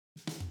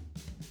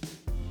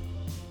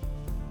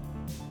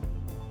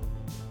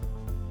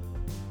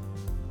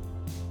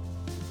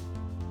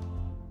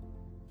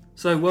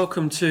So,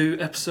 welcome to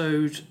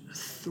episode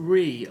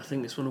 3, I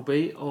think this one will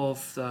be,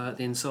 of the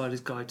Insider's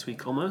Guide to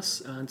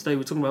E-commerce. And today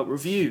we're talking about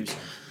reviews.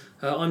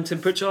 I'm Tim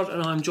Pritchard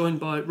and I'm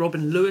joined by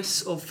Robin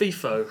Lewis of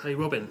Feefo. Hey,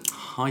 Robin.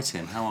 Hi,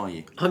 Tim. How are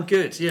you? I'm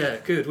good, yeah,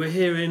 good. We're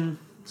here in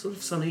sort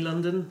of sunny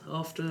London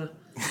after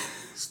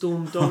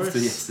Storm Doris. After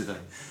yesterday.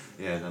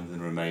 Yeah,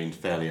 London remained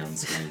fairly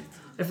unscathed.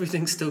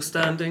 Everything's still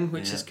standing,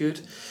 which is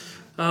good.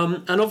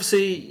 And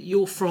obviously,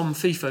 you're from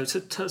Feefo. So,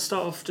 to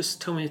start off,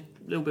 just tell me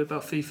a little bit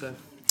about Feefo.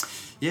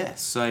 Yeah,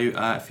 so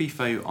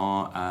Feefo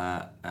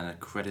are an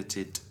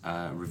accredited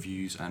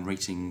reviews and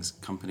ratings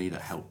company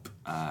that help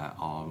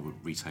our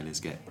retailers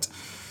get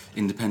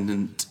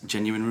independent,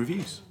 genuine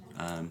reviews.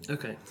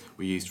 Okay.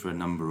 We're used for a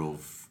number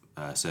of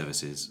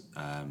services,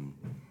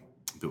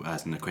 but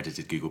as an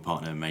accredited Google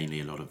partner, mainly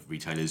a lot of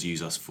retailers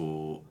use us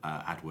for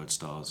AdWords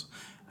stars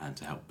and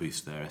to help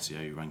boost their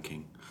SEO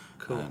ranking.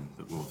 Cool.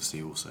 But we're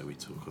obviously also we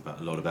talk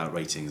a lot about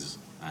ratings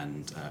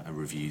and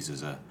reviews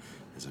as a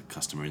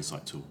customer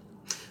insight tool.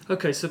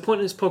 Okay, so the point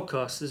of this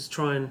podcast is to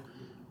try and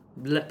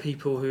let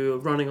people who are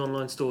running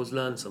online stores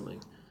learn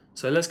something.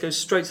 So let's go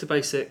straight to the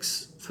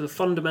basics. For the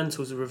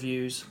fundamentals of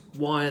reviews,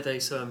 why are they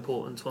so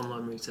important to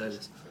online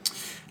retailers?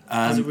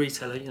 As a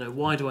retailer,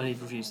 why do I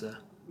need reviews there?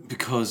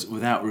 Because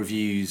without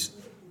reviews,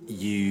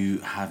 you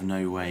have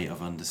no way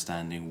of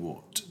understanding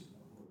what,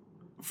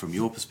 from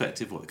your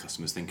perspective, what the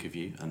customers think of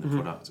you and the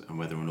product, and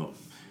whether or not,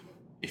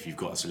 if you've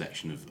got a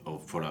selection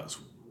of products,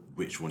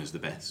 which one is the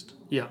best.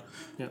 Yeah.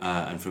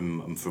 And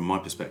from my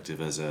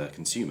perspective as a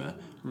consumer,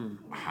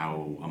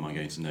 how am I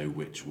going to know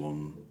which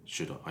one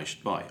I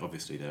should buy?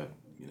 Obviously, there are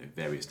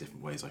various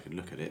different ways I can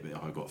look at it. But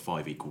if I've got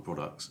 5 equal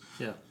products,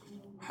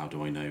 how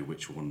do I know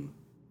which one?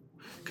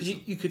 Because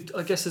you could,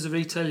 I guess, as a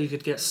retailer, you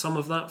could get some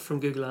of that from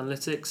Google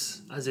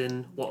Analytics, as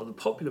in what are the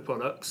popular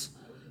products,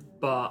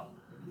 but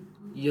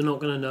you're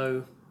not going to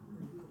know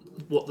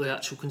what the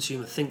actual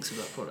consumer thinks of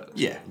that product.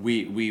 Yeah,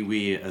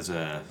 we as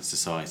a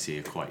society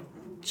are quite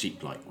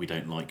cheap. Like, we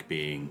don't like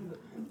being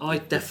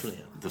the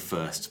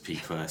first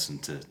person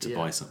to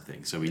buy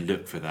something. So we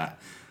look for that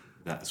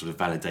sort of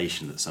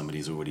validation that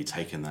somebody's already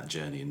taken that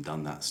journey and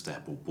done that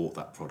step or bought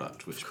that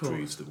product, which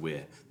proves that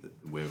we're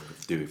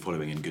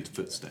following in good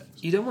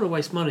footsteps. You don't want to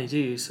waste money, do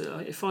you? So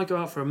if I go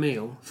out for a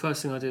meal,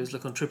 first thing I do is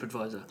look on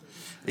TripAdvisor.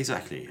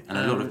 Exactly, and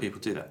a lot of people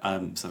do that.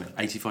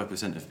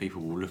 85% of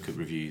people will look at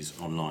reviews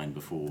online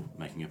before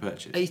making a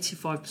purchase.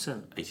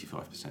 85%?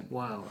 85%.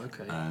 Wow,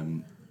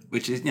 okay.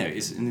 Which is,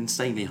 is an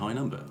insanely high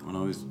number. When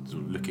I was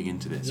sort of looking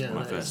into this when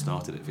I first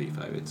started at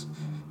Feefo,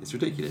 it's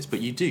ridiculous. But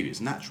it's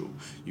natural.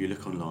 You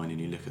look online and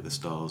you look at the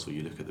stars, or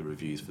you look at the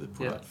reviews for the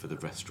product, for the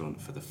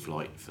restaurant, for the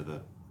flight, for the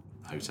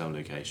hotel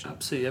location.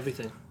 Absolutely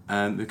everything.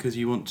 Because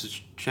you want to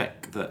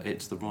check that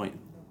it's the right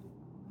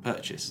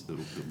purchase,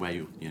 where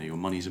your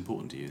money is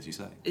important to you, as you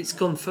say. It's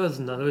gone further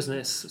than that, though, isn't it?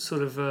 It's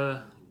sort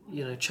of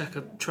check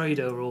a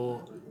trader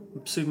or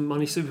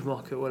money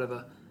supermarket or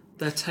whatever.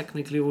 They're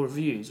technically all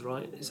reviews,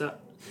 right? Is that?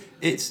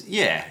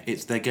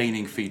 They're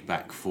gaining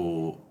feedback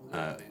for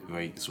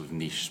very sort of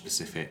niche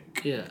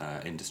specific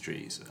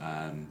industries,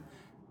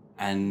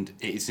 and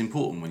it's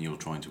important when you're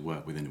trying to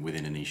work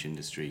within a niche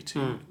industry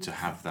to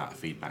have that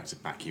feedback to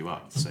back you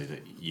up, so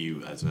that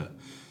you as a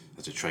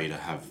trader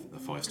have a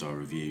 5-star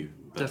review.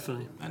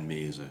 Definitely. And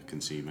me as a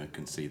consumer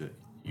can see that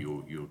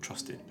you're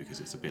trusted, because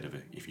it's a bit of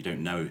if you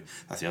don't know,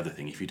 that's the other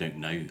thing, if you don't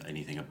know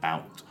anything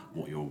about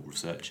what you're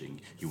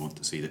researching, you want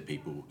to see that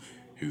people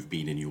who've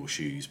been in your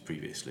shoes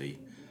previously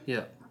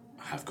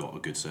have got a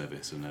good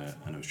service and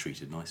are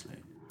treated nicely.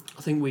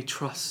 I think we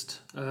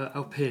trust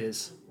our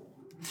peers.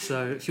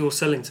 So if you're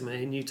selling to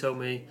me and you tell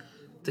me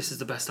this is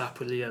the best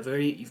apple you ever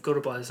eat, you've got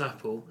to buy this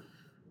apple,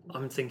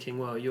 I'm thinking,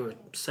 well, you're a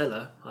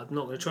seller, I'm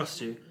not going to trust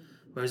you.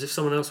 Whereas if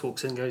someone else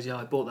walks in and goes,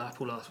 I bought that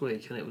apple last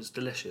week and it was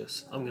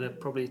delicious, I'm going to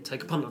probably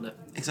take a punt on it.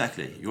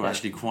 Exactly. You're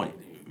actually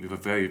we're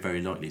very,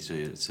 very likely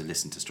to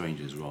listen to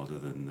strangers rather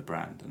than the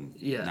brand.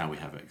 And now we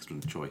have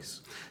excellent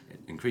choice. It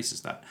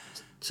increases that.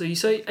 So you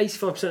say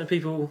 85% of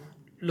people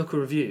look at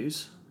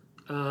reviews.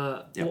 What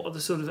are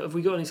the have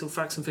we got any sort of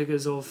facts and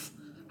figures of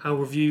how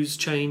reviews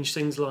change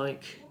things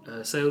like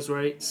sales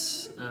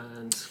rates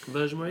and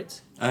conversion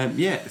rates?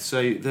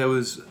 So there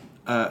was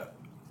a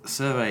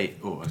survey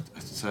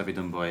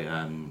done by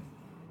a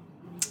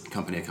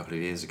company a couple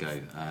of years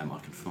ago. I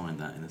can find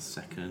that in a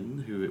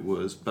second, who it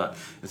was. But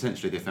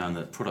essentially they found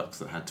that products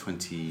that had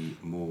 20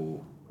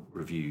 more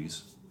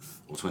reviews,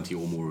 or 20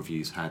 or more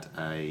reviews, had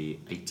a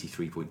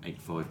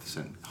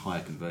 83.85%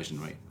 higher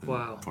conversion rate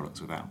than products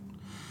without.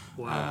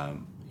 Wow.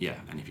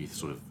 And if you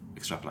sort of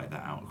extrapolate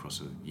that out across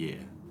a year,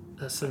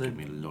 that could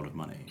mean a lot of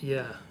money.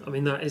 Yeah, I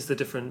mean, that is the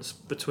difference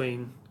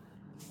between,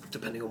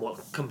 depending on what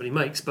company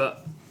makes,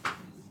 but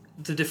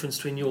the difference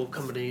between your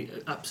company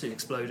absolutely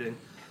exploding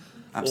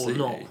or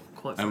not.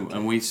 Quite frankly.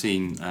 And we've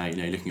seen,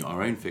 looking at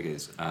our own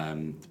figures,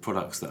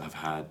 products that have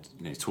had,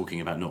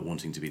 talking about not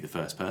wanting to be the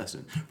first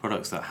person,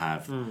 products that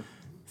have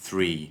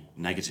 3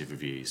 negative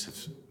reviews have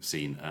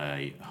seen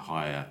a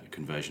higher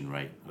conversion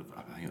rate of,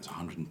 I think it's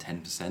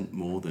 110%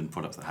 more than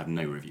products that have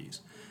no reviews.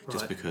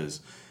 Just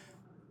because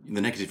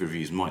the negative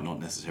reviews might not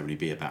necessarily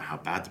be about how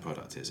bad the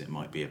product is. It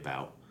might be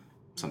about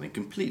something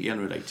completely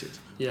unrelated.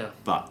 Yeah.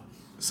 But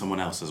someone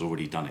else has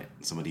already done it.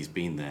 Somebody's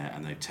been there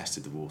and they've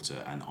tested the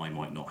water, and I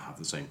might not have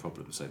the same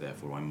problem, so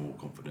therefore I'm more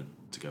confident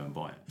to go and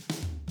buy it.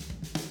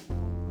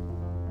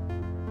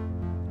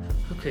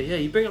 Okay, yeah,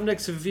 you bring up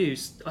negative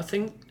reviews. I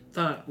think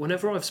that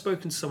whenever I've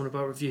spoken to someone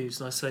about reviews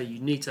and I say you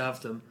need to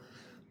have them,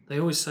 they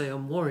always say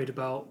I'm worried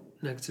about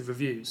negative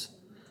reviews.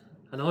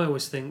 And I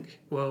always think,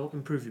 well,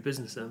 improve your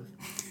business then.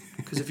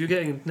 Because if you're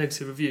getting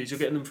negative reviews, you're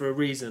getting them for a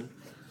reason.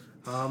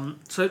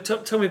 So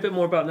tell me a bit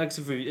more about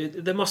negative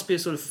reviews. There must be a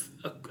sort of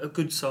a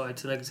good side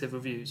to negative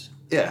reviews.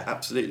 Yeah,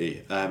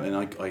 absolutely. And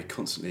I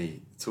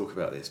constantly talk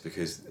about this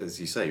because, as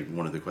you say,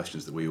 one of the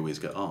questions that we always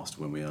get asked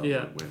when we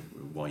are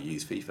why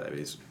use Feefo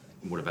is,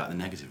 what about the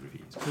negative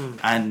reviews?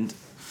 And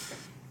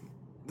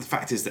the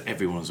fact is that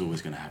everyone's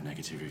always going to have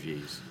negative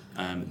reviews.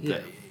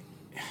 That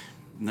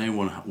no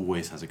one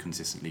always has a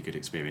consistently good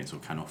experience or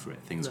can offer it.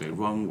 Things go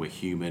wrong, we're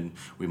human,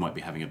 we might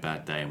be having a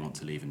bad day and want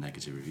to leave a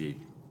negative review.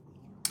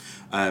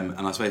 And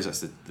I suppose that's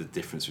the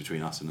difference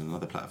between us and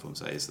another platform,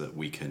 say, is that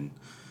we're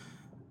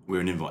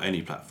an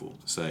invite-only platform.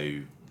 So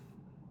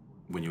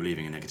when you're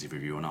leaving a negative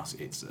review on us,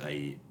 it's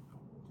a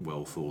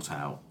well thought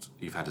out,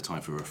 you've had a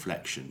time for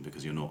reflection,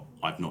 because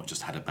I've not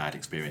just had a bad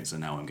experience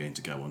and now I'm going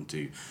to go on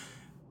to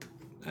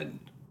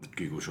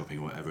Google Shopping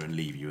or whatever and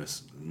leave you a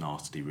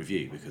nasty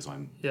review because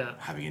I'm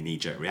having a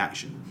knee-jerk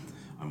reaction.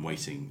 I'm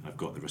waiting, I've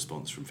got the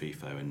response from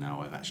Feefo, and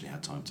now I've actually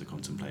had time to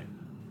contemplate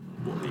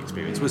what the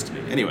experience was to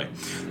me. Anyway,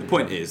 the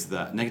point is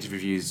that negative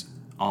reviews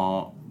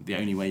are the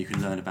only way you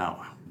can learn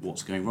about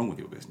what's going wrong with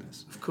your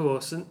business. Of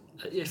course, and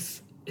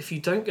if you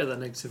don't get that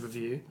negative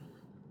review,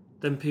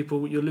 then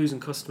you're losing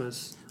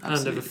customers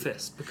hand over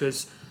fist.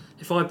 Because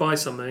if I buy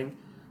something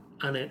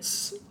and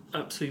it's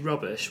absolutely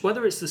rubbish,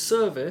 whether it's the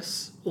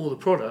service or the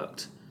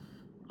product,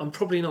 I'm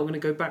probably not going to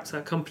go back to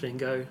that company and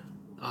go,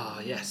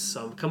 yes,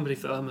 I'm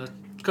a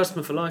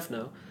customer for life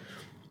now.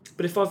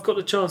 But if I've got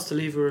the chance to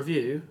leave a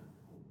review,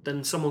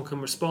 then someone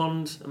can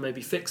respond and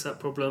maybe fix that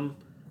problem.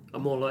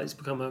 I'm more likely to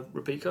become a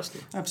repeat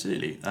customer.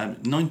 Absolutely.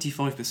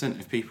 95%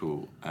 of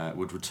people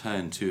would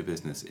return to a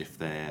business if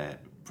their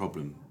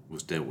problem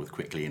was dealt with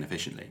quickly and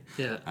efficiently.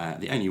 Yeah.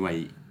 The only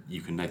way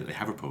you can know that they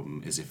have a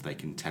problem is if they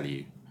can tell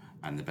you,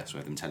 and the best way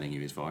of them telling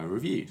you is via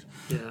reviews.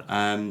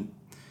 Yeah.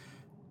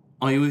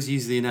 I always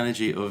use the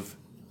analogy of,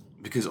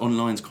 because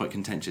online's quite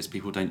contentious,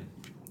 people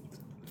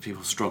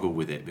struggle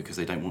with it because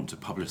they don't want to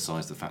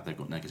publicise the fact they've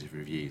got negative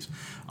reviews.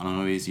 And I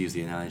always use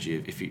the analogy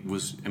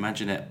of,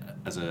 imagine it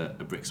as a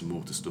bricks and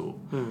mortar store.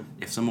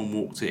 If someone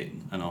walked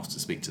in and asked to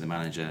speak to the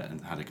manager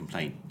and had a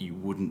complaint, you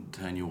wouldn't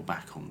turn your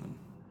back on them.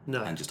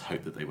 No. And just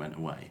hope that they went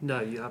away. No,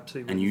 you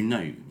absolutely and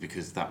wouldn't.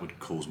 Because that would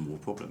cause more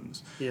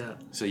problems. Yeah.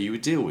 So you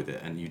would deal with it,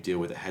 and you deal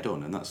with it head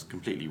on, and that's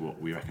completely what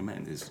we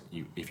recommend, is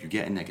if you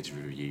get a negative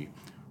review,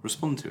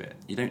 respond to it.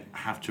 You don't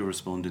have to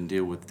respond and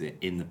deal with it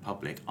in the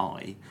public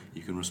eye.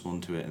 You can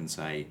respond to it and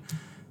say,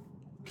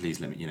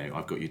 please let me,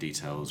 I've got your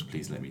details,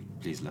 please let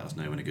us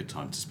know when a good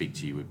time to speak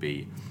to you would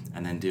be,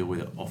 and then deal with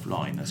it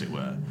offline, as it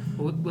were.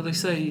 Well, they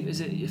say,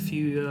 is it if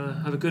you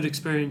have a good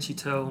experience, you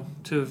tell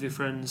 2 of your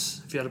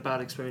friends. If you had a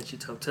bad experience, you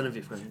tell 10 of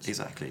your friends.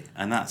 Exactly,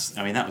 and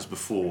that was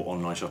before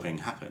online shopping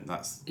happened.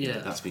 That's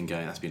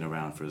been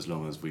around for as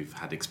long as we've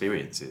had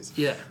experiences.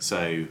 Yeah.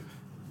 So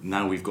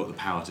now we've got the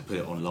power to put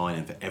it online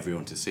and for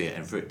everyone to see it,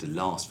 and for it to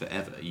last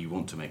forever. You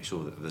want to make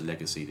sure that the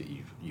legacy that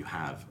you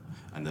have,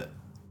 and that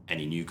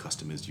any new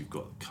customers you've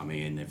got coming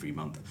in every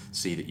month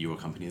see that you're a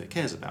company that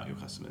cares about your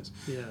customers.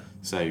 Yeah.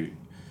 So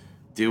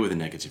deal with a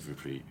negative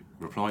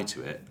reply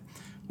to it.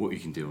 What you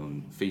can do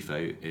on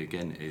Feefo,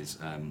 again, is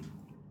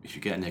if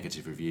you get a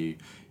negative review,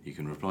 you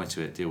can reply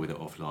to it, deal with it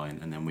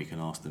offline, and then we can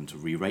ask them to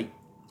re-rate.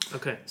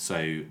 Okay. So,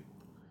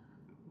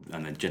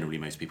 and then generally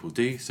most people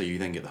do, so you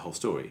then get the whole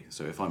story.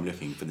 So if I'm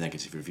looking for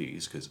negative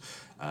reviews, because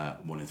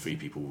 1 in 3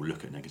 people will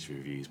look at negative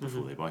reviews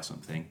before they buy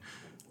something,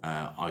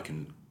 I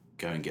can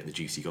go and get the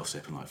juicy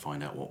gossip and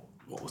find out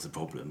what was the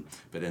problem,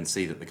 but then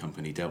see that the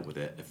company dealt with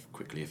it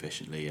quickly,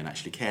 efficiently, and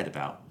actually cared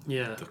about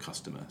the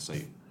customer. So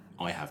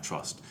I have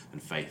trust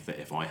and faith that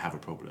if I have a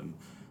problem,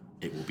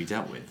 it will be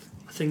dealt with.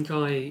 I think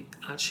I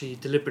actually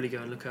deliberately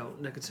go and look out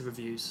negative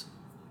reviews.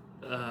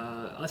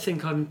 I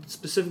think I'm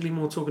specifically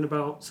more talking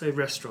about, say,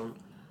 restaurant,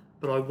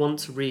 but I want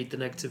to read the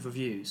negative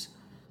reviews,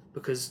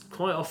 because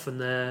quite often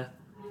they're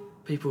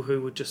people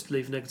who would just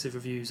leave negative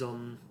reviews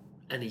on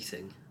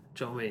anything.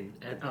 Do you know what I mean?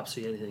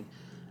 Absolutely anything.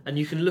 And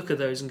you can look at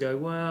those and go,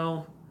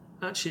 well,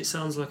 actually it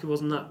sounds like it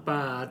wasn't that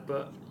bad,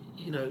 but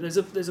there's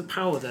a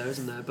power there,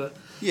 isn't there? But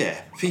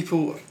yeah,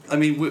 people,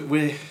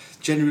 we're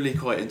generally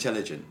quite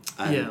intelligent,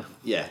 and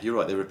yeah, you're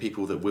right, there are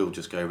people that will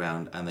just go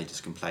around and they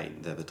just complain.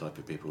 They're the type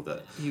of people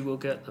that you will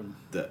get them,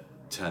 that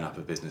turn up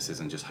at businesses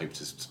and just hope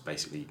to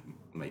basically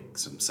make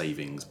some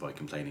savings by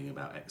complaining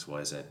about X,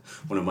 Y, Z.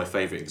 One of my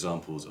favourite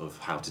examples of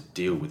how to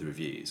deal with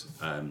reviews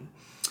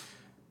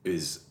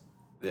is,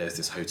 there's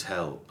this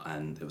hotel,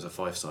 and it was a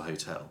 5-star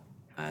hotel,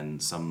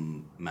 and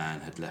some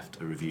man had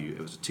left a review.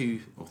 It was a 2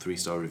 or 3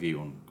 star review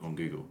on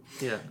Google.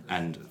 Yeah.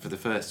 And for the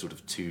first sort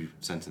of 2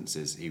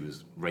 sentences, he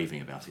was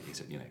raving about it. He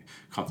said,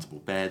 comfortable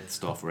bed,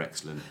 staff were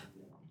excellent,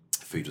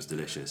 food was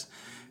delicious.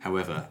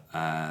 However,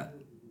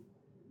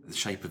 the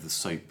shape of the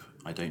soap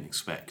I don't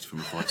expect from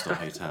a 5-star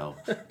hotel.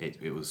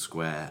 It was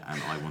square,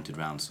 and I wanted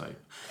round soap,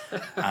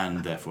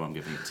 and therefore I'm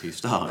giving it 2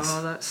 stars.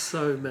 Oh, that's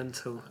so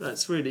mental.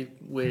 That's really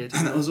weird.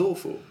 And that was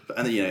awful.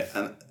 And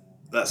and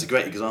that's a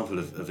great example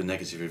of a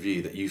negative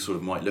review that you sort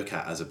of might look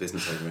at as a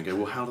business owner and go,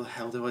 well, how the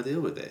hell do I deal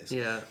with this?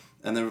 Yeah.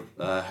 And the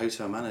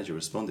hotel manager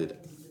responded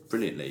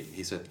brilliantly.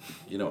 He said,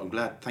 I'm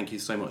glad. Thank you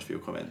so much for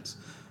your comments.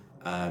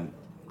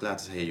 Glad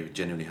to hear you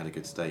genuinely had a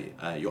good stay.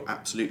 You're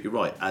absolutely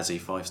right. As a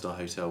 5-star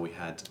hotel, we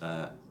had.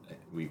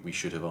 We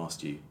should have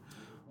asked you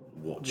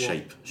what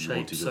shape you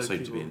wanted your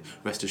soap to be in.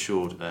 Rest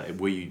assured,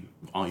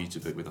 are you to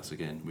book with us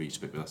again? Were you to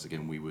book with us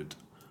again? We would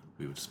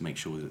just make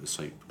sure that the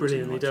soap was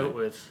brilliantly in the right dealt shape.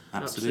 with.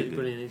 Absolutely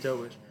brilliantly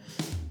dealt with.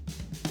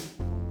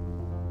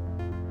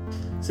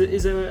 So,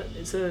 is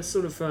there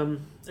sort of an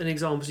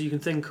example you can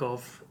think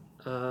of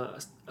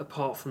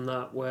apart from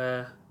that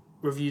where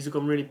reviews have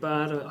gone really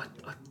bad? I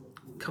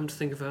come to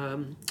think of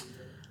a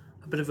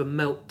bit of a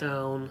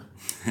meltdown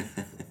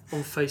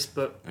on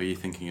Facebook. Are you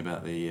thinking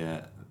about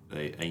the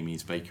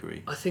Amy's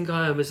Bakery? I think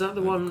I am. Is that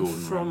the one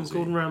from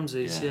Gordon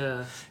Ramsay's?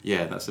 Yeah.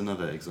 Yeah, that's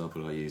another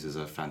example I use as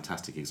a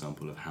fantastic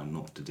example of how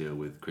not to deal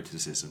with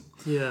criticism.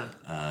 Yeah.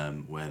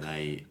 Where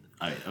they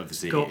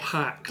obviously got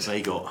hacked.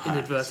 They got hacked.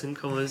 Inadvertent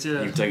commas.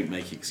 Yeah. You don't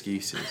make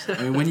excuses.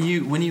 I mean,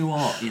 when you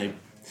are,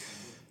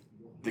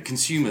 the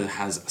consumer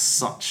has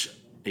such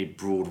a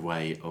broad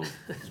way of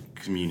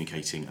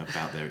communicating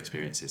about their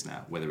experiences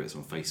now, whether it's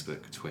on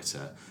Facebook,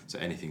 Twitter, so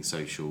anything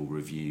social,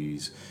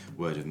 reviews,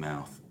 word of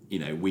mouth.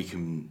 We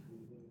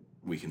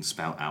can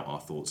spout out our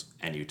thoughts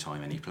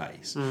anytime, any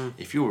place.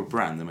 If you're a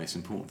brand, the most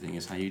important thing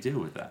is how you deal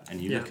with that. And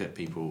you look at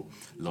people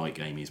like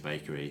Amy's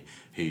Bakery,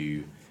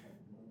 who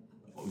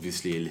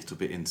obviously a little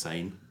bit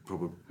insane,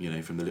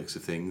 probably, from the looks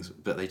of things,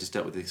 but they just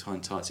dealt with the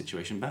entire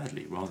situation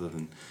badly, rather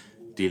than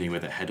dealing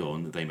with it head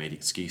on. They made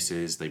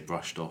excuses, they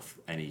brushed off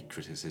any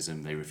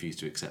criticism, they refused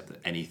to accept that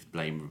any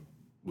blame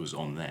was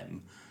on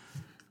them.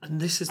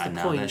 And this is the point.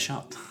 And now they're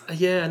shut.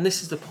 Yeah, and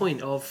this is the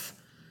point of,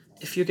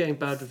 if you're getting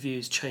bad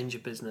reviews, change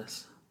your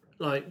business.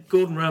 Like,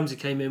 Gordon Ramsay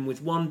came in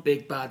with one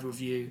big bad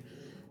review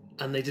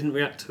and they didn't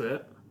react to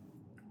it,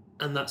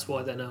 and that's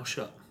why they're now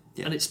shut.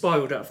 Yeah. And it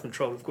spiralled out of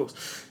control, of course.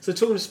 So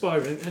talking of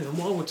spiralling, hang on,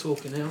 while we're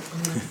talking now,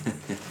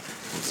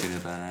 what's in the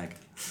bag?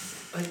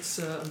 It's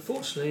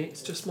unfortunately,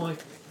 it's just my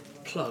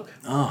plug.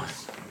 Oh,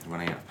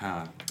 running out of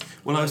power.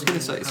 Well, I was going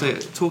to say, so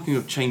talking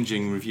of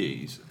changing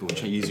reviews, or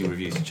using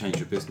reviews to change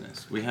your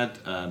business, we had,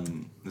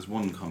 there's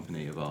one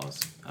company of ours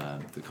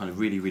that kind of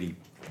really, really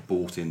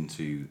bought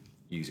into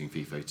using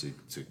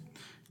Feefo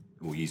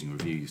or using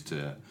reviews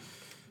to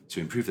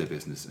improve their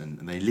business, and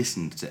they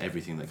listened to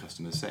everything that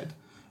customers said.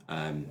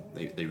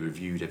 They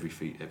reviewed every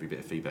bit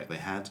of feedback they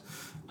had,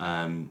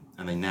 and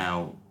they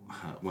now,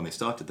 when they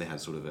started, they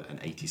had sort of an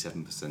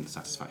 87%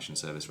 satisfaction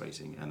service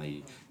rating, and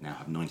they now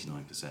have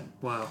 99%.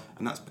 Wow!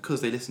 And that's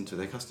because they listened to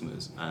their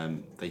customers.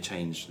 They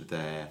changed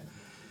their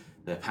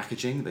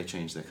packaging, they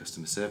changed their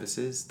customer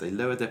services, they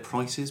lowered their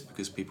prices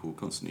because people were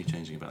constantly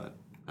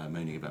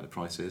moaning about the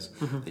prices.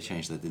 Mm-hmm. They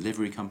changed their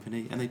delivery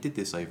company, and they did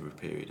this over a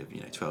period of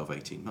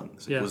 12-18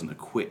 months. It wasn't a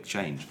quick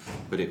change,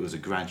 but it was a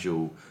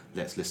gradual,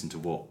 let's listen to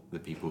what the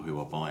people who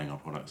are buying our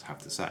products have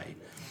to say.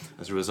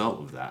 As a result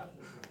of that,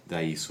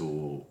 they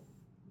saw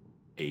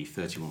a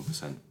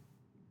 31%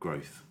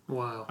 growth.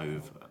 Wow.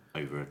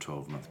 over a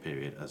 12-month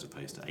period, as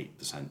opposed to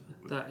 8%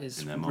 that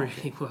is in their market.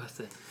 Really worth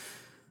it.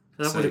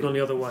 That would have gone the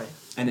other way.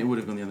 And it would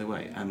have gone the other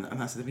way. And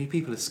that's the thing,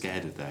 people are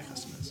scared of their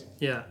customers.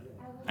 Yeah.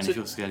 And if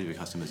you're scared of your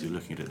customers, you're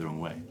looking at it the wrong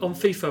way. On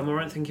Feefo, am I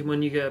right thinking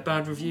when you get a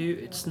bad review,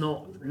 it's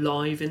not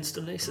live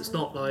instantly? So it's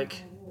not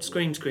like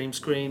scream,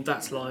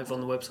 that's live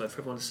on the website for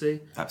everyone to see?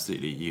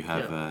 Absolutely. You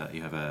have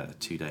a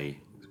 2-day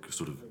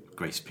sort of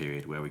grace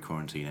period where we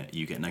quarantine it.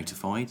 You get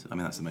notified. I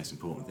mean, that's the most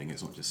important thing.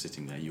 It's not just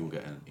sitting there. You'll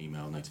get an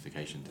email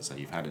notification to say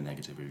you've had a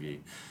negative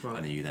review, right.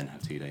 And then you then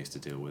have 2 days to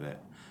deal with it.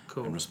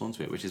 Cool. And respond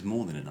to it, which is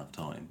more than enough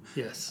time.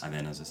 Yes. And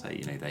then, as I say,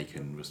 they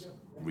can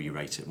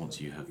re-rate it once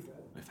you have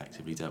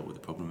effectively dealt with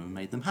the problem and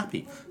made them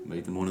happy,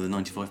 made them one of the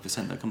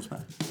 95% that comes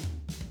back.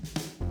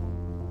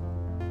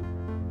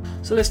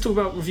 So let's talk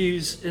about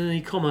reviews in an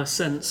e-commerce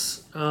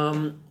sense.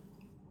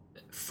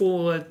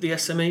 For the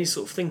SMEs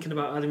sort of thinking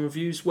about adding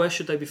reviews, where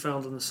should they be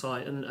found on the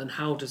site, and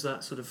how does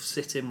that sort of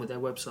sit in with their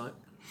website?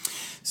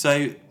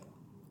 So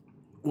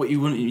what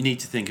you need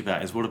to think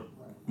about is what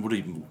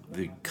do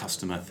the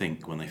customer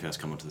think when they first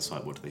come onto the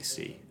site? What do they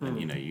see? And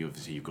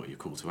you've got your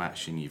call to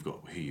action, you've got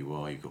who you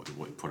are, you've got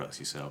what products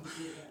you sell,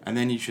 and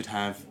then you should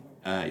have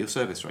your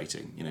service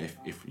rating.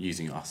 If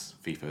using us,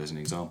 Feefo, as an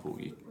example,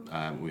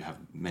 we have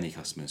many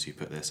customers who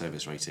put their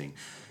service rating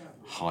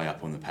high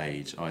up on the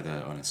page,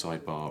 either on a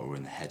sidebar or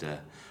in the header,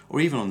 or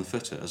even on the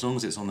footer. As long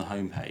as it's on the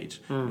home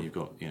page, you've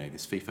got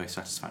this Feefo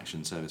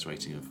satisfaction service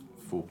rating of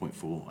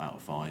 4.4 out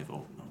of 5,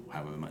 or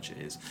however much it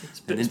is, It's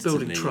then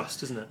building instantly,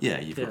 trust, isn't it? Yeah,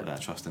 you've got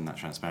that trust and that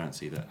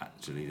transparency that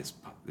actually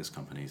this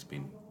company's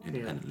been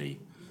independently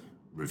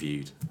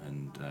reviewed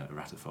and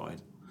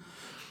ratified.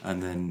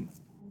 And then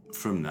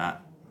from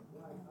that,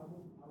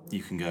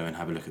 you can go and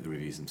have a look at the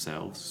reviews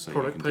themselves. So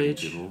product you can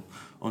page. dig all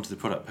onto the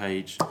product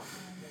page.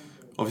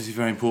 Obviously,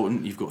 very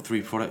important. You've got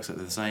 3 products that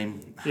are the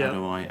same. How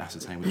do I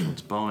ascertain which one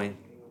to buy?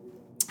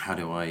 How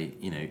do I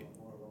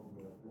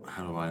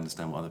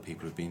understand what other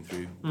people have been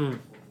through?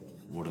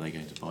 What are they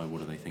going to buy? What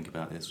do they think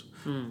about this?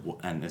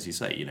 And as you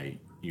say,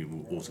 you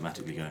will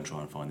automatically go and try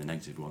and find the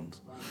negative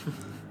ones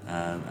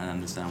and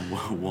understand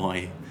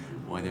why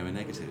they were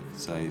negative.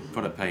 So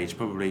product page,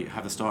 probably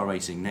have a star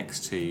rating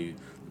next to the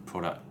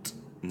product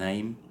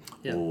name,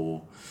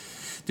 or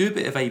do a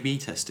bit of A/B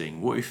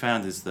testing. What we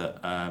found is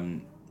that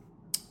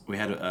we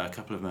had a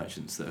couple of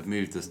merchants that have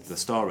moved the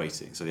star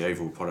rating, so the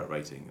overall product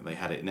rating, they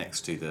had it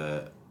next to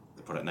the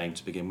product name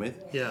to begin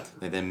with. Yeah.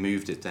 They then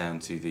moved it down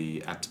to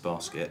the add to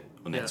basket,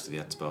 or next to the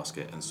add to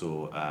basket, and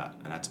saw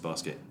an add to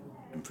basket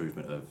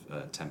improvement of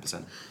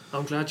 10%.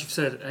 I'm glad you've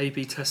said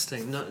A/B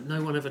testing.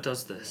 No one ever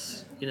does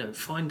this.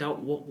 Find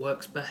out what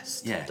works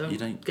best. Yeah, you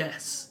don't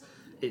guess.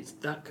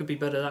 That could be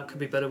better. That could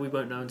be better. We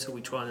won't know until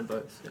we try them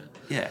both.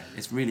 Yeah,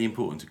 it's really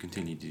important to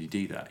continue to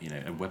do that.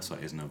 A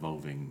website is an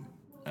evolving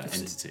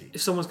entity.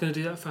 If someone's going to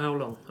do that for how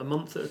long? A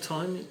month at a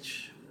time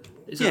each?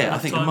 I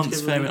think a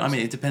month's fair. I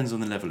mean, it depends on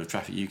the level of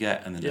traffic you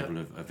get and the level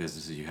of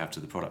visitors you have to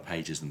the product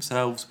pages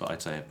themselves, but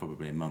I'd say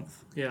probably a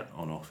month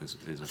on off is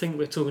I think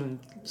we're talking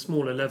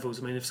smaller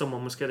levels. I mean, if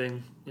someone was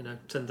getting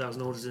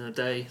 10,000 orders in a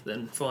day,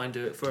 then fine,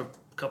 do it for a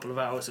couple of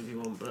hours if you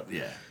want. But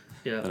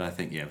But I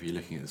think if you're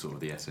looking at sort of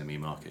the SME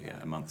market,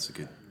 a month's a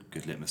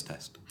good litmus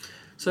test.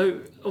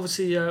 So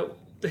obviously,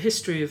 the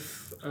history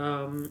of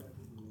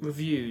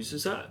reviews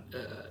is that.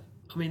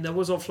 I mean, there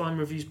was offline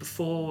reviews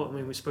before. I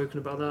mean, we've spoken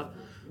about that.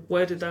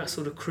 Where did that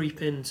sort of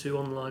creep into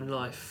online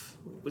life?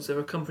 Was there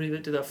a company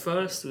that did that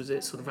first? Was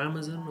it sort of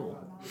Amazon or?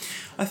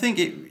 I think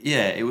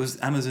it was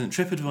Amazon.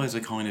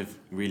 TripAdvisor kind of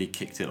really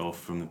kicked it off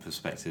from the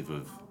perspective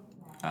of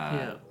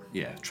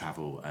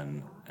travel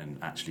and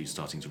actually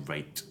starting to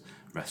rate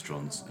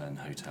restaurants and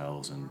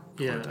hotels and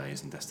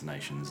holidays and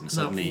destinations, and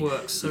suddenly that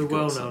works so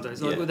well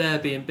nowadays. Like with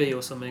Airbnb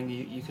or something,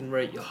 you can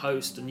rate your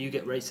host and you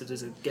get rated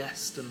as a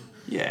guest, and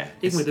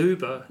even with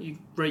Uber, you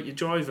rate your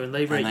driver and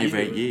they rate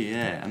you.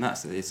 And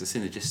it's a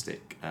synergistic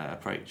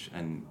approach,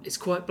 and it's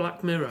quite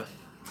Black Mirror.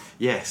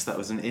 Yes, that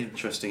was an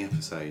interesting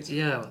episode.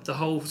 Yeah, the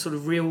whole sort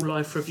of real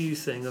life review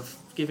thing of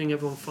giving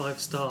everyone 5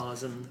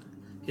 stars and.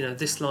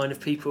 This line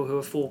of people who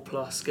are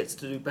 4+ gets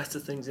to do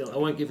better things. I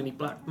won't give any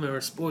Black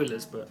Mirror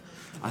spoilers, but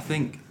I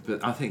think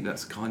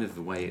that's kind of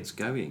the way it's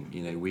going.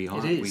 We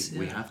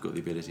have got the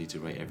ability to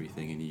rate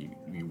everything, and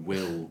you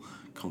will.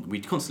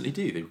 We constantly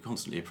do. They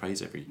constantly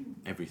appraise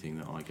everything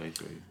that I go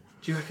through.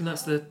 Do you reckon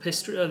that's the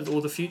history or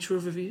the future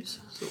of reviews?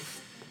 Sort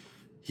of?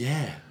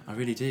 Yeah, I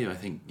really do. I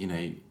think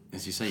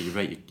as you say, you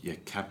rate your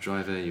cab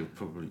driver, you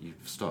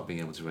start being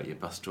able to rate your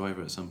bus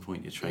driver at some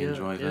point, your train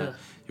driver. Yeah.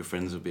 Your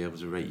friends will be able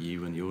to rate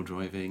you when you're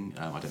driving.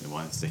 I don't know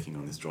why I'm sticking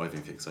on this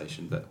driving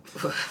fixation, but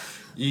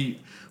you...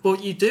 Well,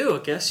 you do, I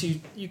guess.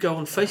 You go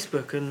on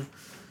Facebook and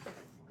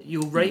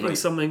you're rating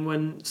something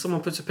when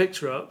someone puts a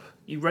picture up,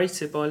 you rate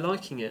it by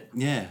liking it.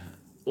 Yeah.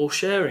 Or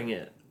sharing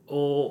it.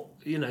 Or,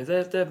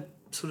 they're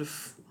sort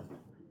of,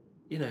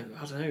 I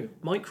don't know,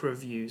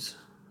 micro-reviews.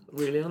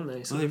 Really, aren't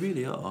they? Well, they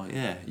really are.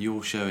 Yeah,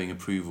 you're showing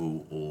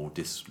approval or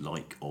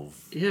dislike of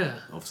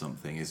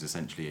something is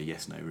essentially a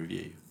yes/no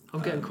review.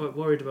 I'm getting quite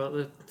worried about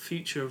the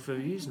future of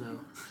reviews now.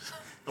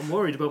 I'm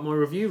worried about my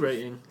review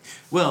rating.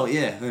 Well,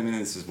 yeah. I mean,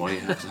 this is why you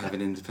have to have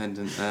an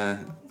independent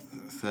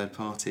third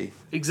party.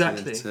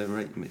 Exactly. To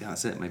rate.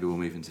 That's it. Maybe we'll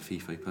move into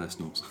Feefo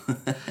personals.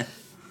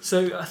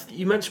 So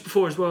you mentioned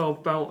before as well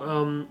about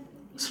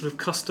sort of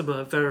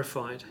customer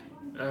verified.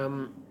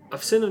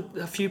 I've seen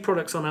a few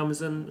products on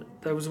Amazon.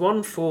 There was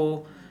one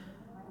for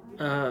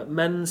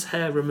men's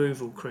hair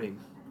removal cream,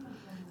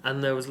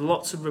 and there was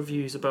lots of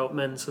reviews about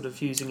men sort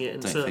of using it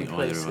in certain places. Don't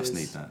think either of us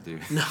need that, do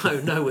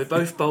we? No, we're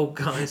both bald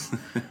guys,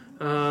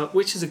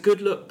 which is a good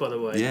look, by the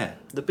way. Yeah,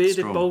 the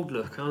bearded bald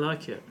look, I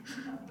like it.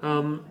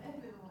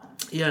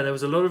 There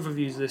was a lot of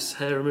reviews of this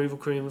hair removal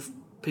cream of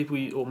people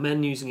or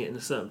men using it in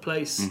a certain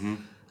place,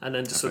 and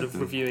then just sort of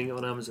reviewing it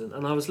on Amazon.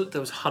 And there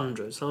was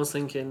hundreds, and I was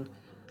thinking,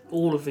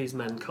 all of these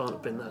men can't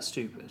have been that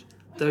stupid.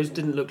 Those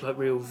didn't look like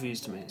real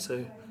reviews to me.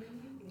 So,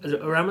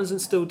 are Amazon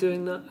still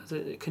doing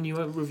that? Can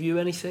you review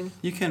anything?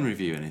 You can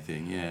review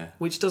anything, yeah.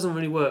 Which doesn't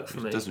really work for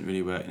me. It doesn't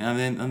really work.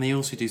 And they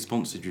also do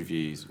sponsored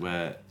reviews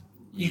where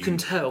you can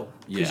tell.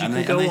 Yeah, and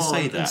they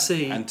say that. And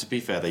see. And to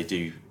be fair, they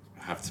do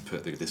have to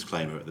put the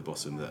disclaimer at the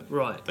bottom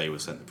that they were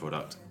sent the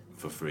product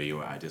for free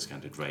or at a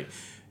discounted rate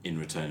in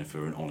return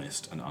for an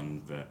honest and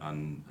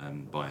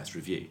unbiased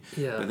review.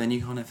 Yeah. But then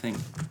you kind of think,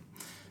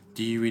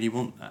 do you really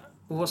want that?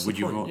 Well, what's the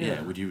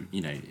point? Would you,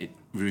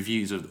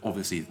 reviews are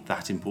obviously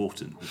that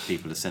important.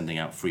 People are sending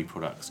out free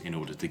products in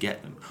order to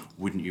get them.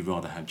 Wouldn't you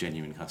rather have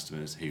genuine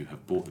customers who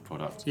have bought the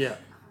product,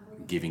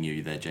 giving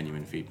you their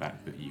genuine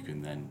feedback that you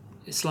can then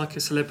It's like a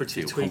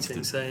celebrity Feel tweeting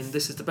confident. saying,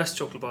 "This is the best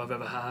chocolate bar I've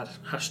ever had."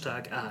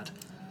 #ad.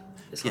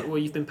 It's like, Yeah. well,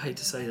 you've been paid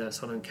to say that,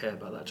 so I don't care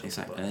about that chocolate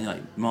Exactly. bar. And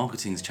like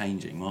marketing's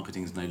changing.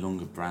 Marketing's no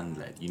longer brand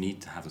led. You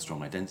need to have a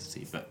strong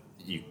identity, but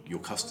your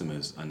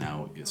customers are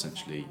now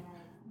essentially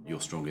your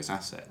strongest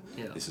asset.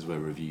 Yeah. This is where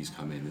reviews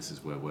come in. This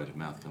is where word of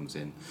mouth comes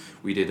in.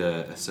 We did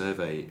a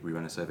survey. We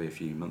ran a survey a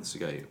few months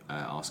ago,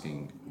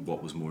 asking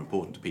what was more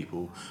important to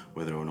people,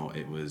 whether or not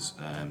it was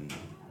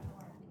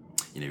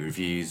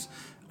reviews,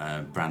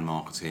 brand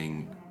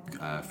marketing,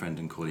 friend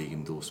and colleague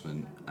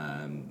endorsement,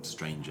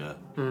 stranger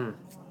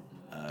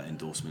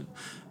endorsement,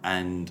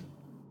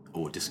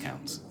 or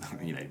discounts.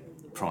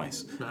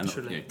 Price.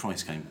 Naturally. And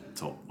price came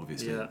top.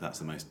 Obviously, Yeah. that's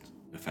the most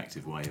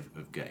effective way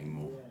of getting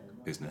more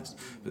business.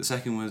 But the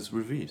second was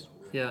reviews,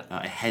 Yeah.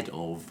 ahead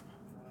of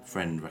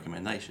friend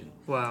recommendation.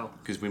 Wow.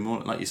 Because we're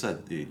more, like you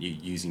said,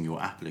 using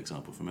your Apple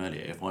example from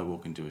earlier. If I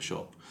walk into a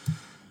shop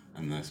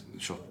and the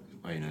shop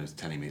is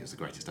telling me it's the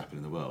greatest apple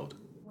in the world,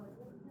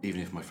 even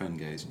if my friend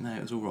goes, no,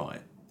 it was all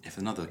right. If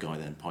another guy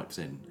then pipes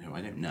in who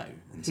I don't know,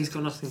 and He's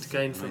got nothing to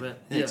gain from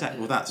it. Yeah, exactly.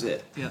 Well, that's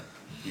it. Yeah.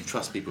 You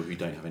trust people who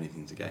don't have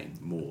anything to gain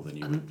more than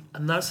you would.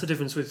 And that's the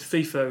difference with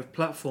Feefo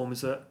platform,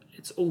 is that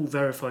it's all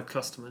verified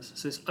customers.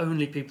 So it's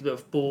only people that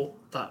have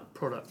bought that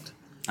product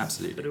that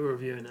Absolutely. are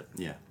reviewing it.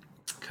 Yeah.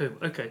 Cool.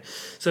 Okay.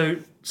 So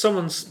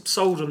someone's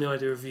sold on the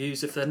idea of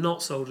reviews. If they're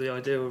not sold on the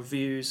idea of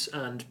reviews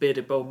and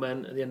bearded bald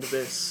men at the end of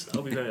this,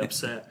 I'll be very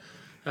upset.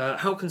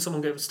 How can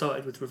someone get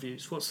started with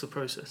reviews? What's the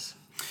process?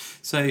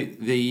 So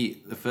the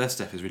first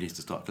step is really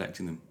to start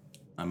collecting them.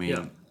 I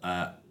mean,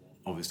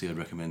 obviously I'd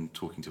recommend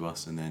talking to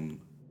us and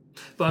then...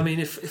 But I mean,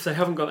 if they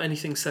haven't got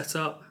anything set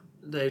up,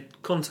 they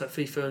contact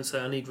Feefo and say,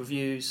 I need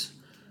reviews.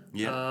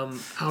 Yeah.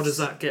 How does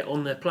that get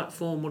on their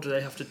platform? What do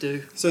they have to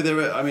do? So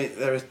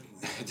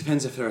it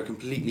depends if they're a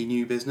completely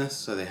new business,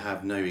 so they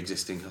have no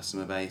existing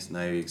customer base,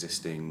 no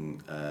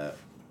existing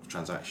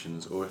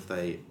transactions, or if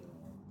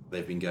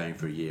they've been going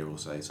for a year or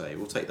so. So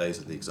we'll take those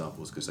as the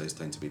examples because those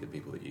tend to be the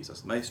people that use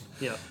us the most.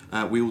 Yeah.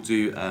 We will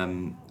do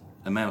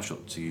a mail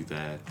shot to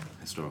their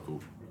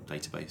historical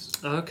database.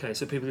 Oh, okay,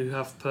 so people who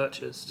have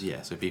purchased.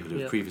 Yeah, so people who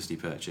have previously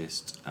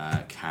purchased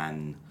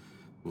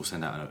will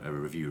send out a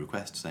review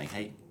request saying,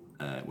 hey,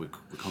 we're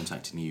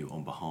contacting you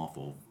on behalf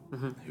of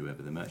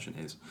whoever the merchant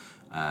is.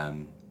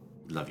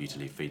 Love you to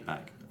leave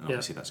feedback. And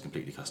obviously that's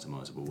completely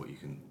customisable what you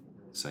can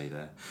say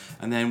there.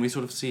 And then we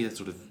sort of see a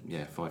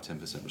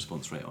 5-10%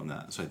 response rate on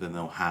that. So then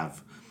they'll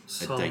have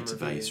Some a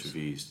database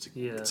reviews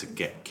to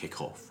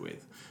kick off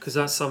with. Because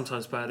that's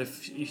sometimes bad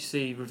if you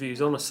see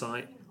reviews on a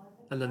site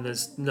and then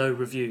there's no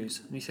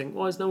reviews and you think,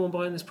 why is no one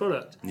buying this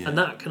product? Yeah. And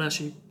that can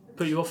actually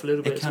put you off a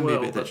little bit as well. It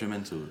can be a bit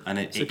detrimental.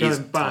 And so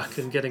going back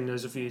and getting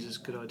those reviews is a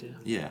good idea.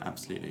 Yeah,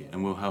 absolutely.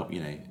 And we'll help,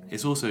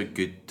 it's also a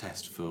good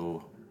test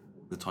for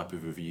the type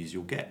of reviews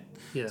you'll get.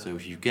 Yeah. So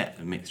if you get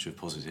a mixture of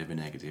positive and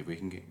negative, we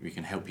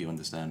can help you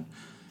understand,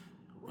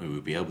 or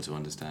we'll be able to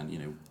understand,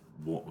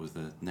 what was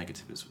the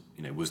negatives.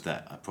 Was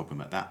that a problem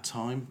at that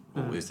time,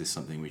 or is this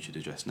something we should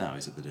address now?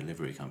 Is it the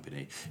delivery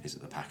company? Is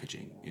it the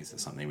packaging? Is it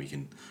something we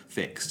can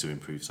fix to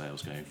improve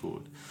sales going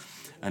forward?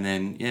 And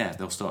then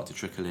they'll start to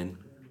trickle in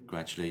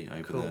gradually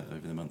over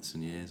the months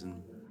and years,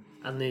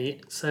 and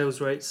the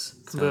sales rates,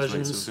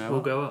 conversions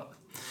will go up.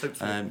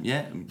 Hopefully.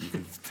 You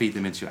can feed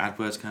them into your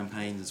AdWords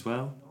campaigns as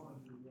well.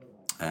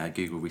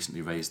 Google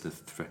recently raised the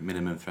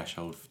minimum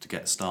threshold to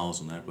get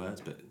stars on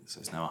AdWords, so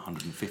it's now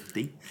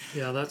 150.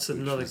 Yeah, that's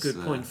another good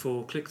point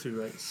for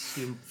click-through rates.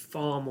 You're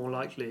far more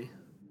likely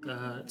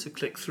to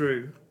click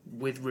through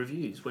with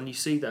reviews. When you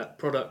see that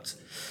product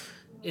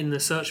in the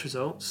search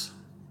results,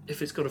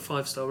 if it's got a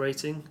 5-star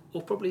rating,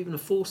 or probably even a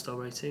 4-star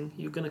rating,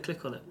 you're going to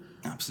click on it.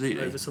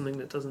 Absolutely. Over something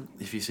that doesn't.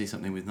 If you see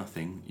something with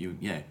nothing,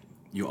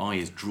 your eye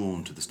is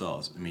drawn to the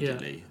stars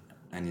immediately,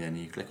 and then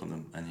you click on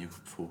them and you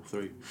fall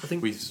through. I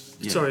think.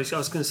 Sorry, I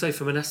was going to say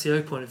from an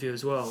SEO point of view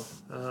as well,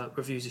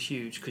 reviews are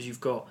huge because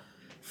you've got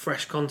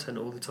fresh content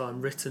all the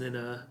time written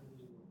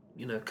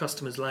in a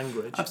customer's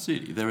language.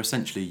 Absolutely, they're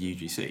essentially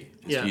UGC.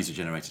 It's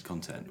user-generated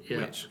content,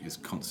 which is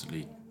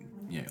constantly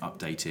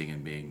updating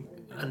and being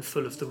and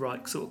full of the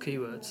right sort of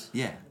keywords.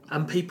 Yeah,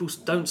 and people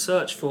don't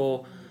search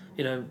for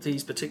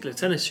these particular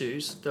tennis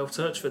shoes. They'll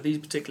search for these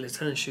particular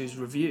tennis shoes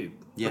review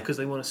because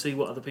they want to see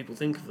what other people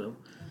think of them.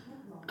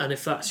 And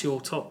if that's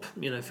your top,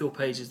 if your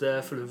page is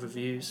there full of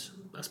reviews,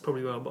 that's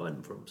probably where I'm buying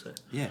them from. So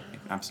yeah,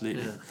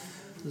 absolutely. Yeah.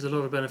 There's a lot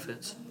of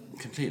benefits.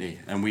 Completely,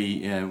 and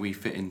we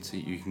fit into.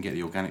 You can get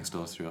the organic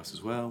stars through us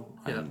as well,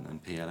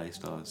 and PLA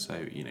stars.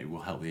 So we'll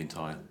help the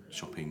entire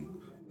shopping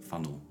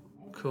funnel.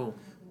 Cool.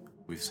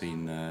 We've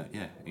seen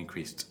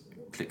increased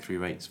click-through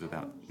rates of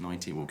about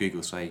 19. Well,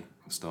 Google say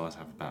stars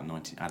have about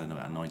 19. I don't know,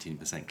 about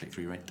 19%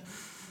 click-through rate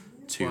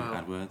to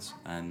AdWords,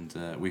 and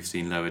we've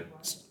seen lowered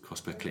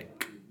cost per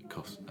click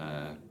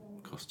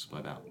costs by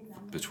about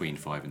between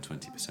 5 and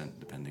 20%,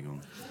 depending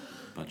on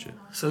budget.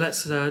 So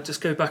let's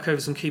just go back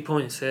over some key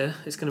points here.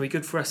 It's going to be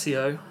good for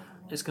SEO.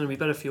 It's going to be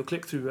better for your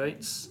click-through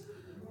rates.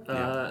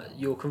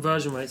 Your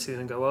conversion rates are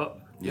going to go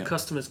up. Your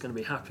customer's going to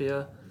be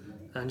happier,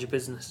 and your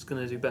business is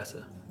going to do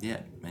better.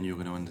 Yeah, and you're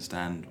going to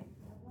understand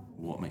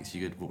what makes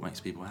you good, what makes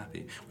people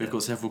happy. We've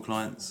got several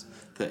clients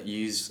that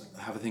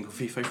have a thing called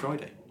Feefo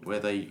Friday, where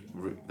they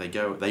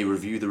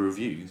review the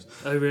reviews.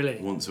 Oh, really?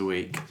 Once a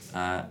week,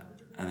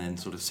 and then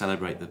sort of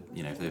celebrate if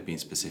there have been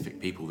specific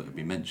people that have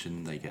been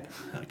mentioned, they get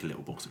like a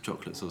little box of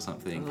chocolates or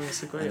something. Oh,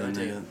 that's a great and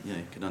then idea.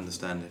 They can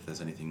understand if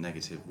there's anything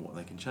negative, what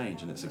they can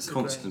change, and it's a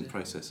constant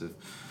process of,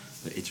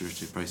 the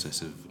iterative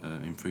process of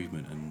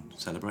improvement and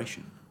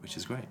celebration, which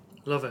is great.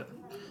 Love it.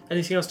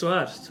 Anything else to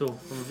add at all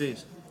on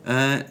reviews?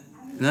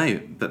 No,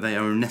 but they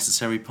are a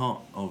necessary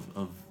part of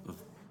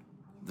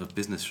the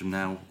business from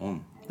now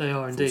on. They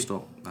are indeed. Full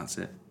stop. That's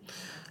it.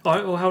 All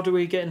right, well, how do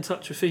we get in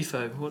touch with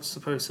Feefo? What's the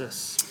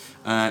process?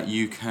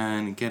 You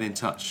can get in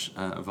touch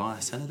via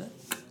Senadeck.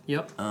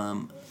 Yep.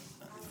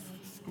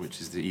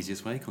 Which is the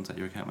easiest way. Contact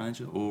your account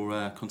manager,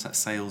 or contact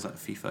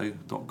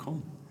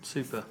sales@feefo.com.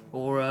 Super.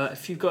 Or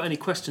if you've got any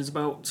questions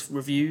about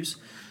reviews,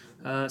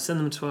 send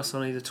them to us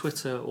on either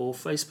Twitter or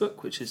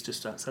Facebook, which is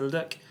just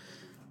 @Senadeck.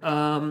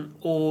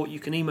 Or you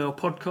can email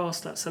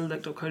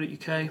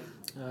podcast@senadeck.co.uk,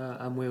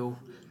 and we'll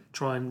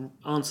try and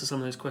answer some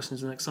of those questions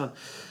the next time.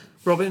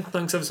 Robin,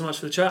 thanks ever so much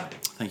for the chat.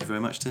 Thank you very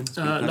much, Tim. It's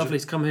been a pleasure. Lovely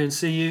to come here and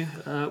see you.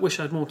 Wish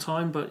I had more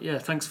time, but yeah,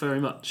 thanks very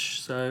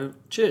much. So,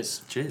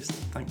 cheers. Cheers.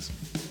 Thanks.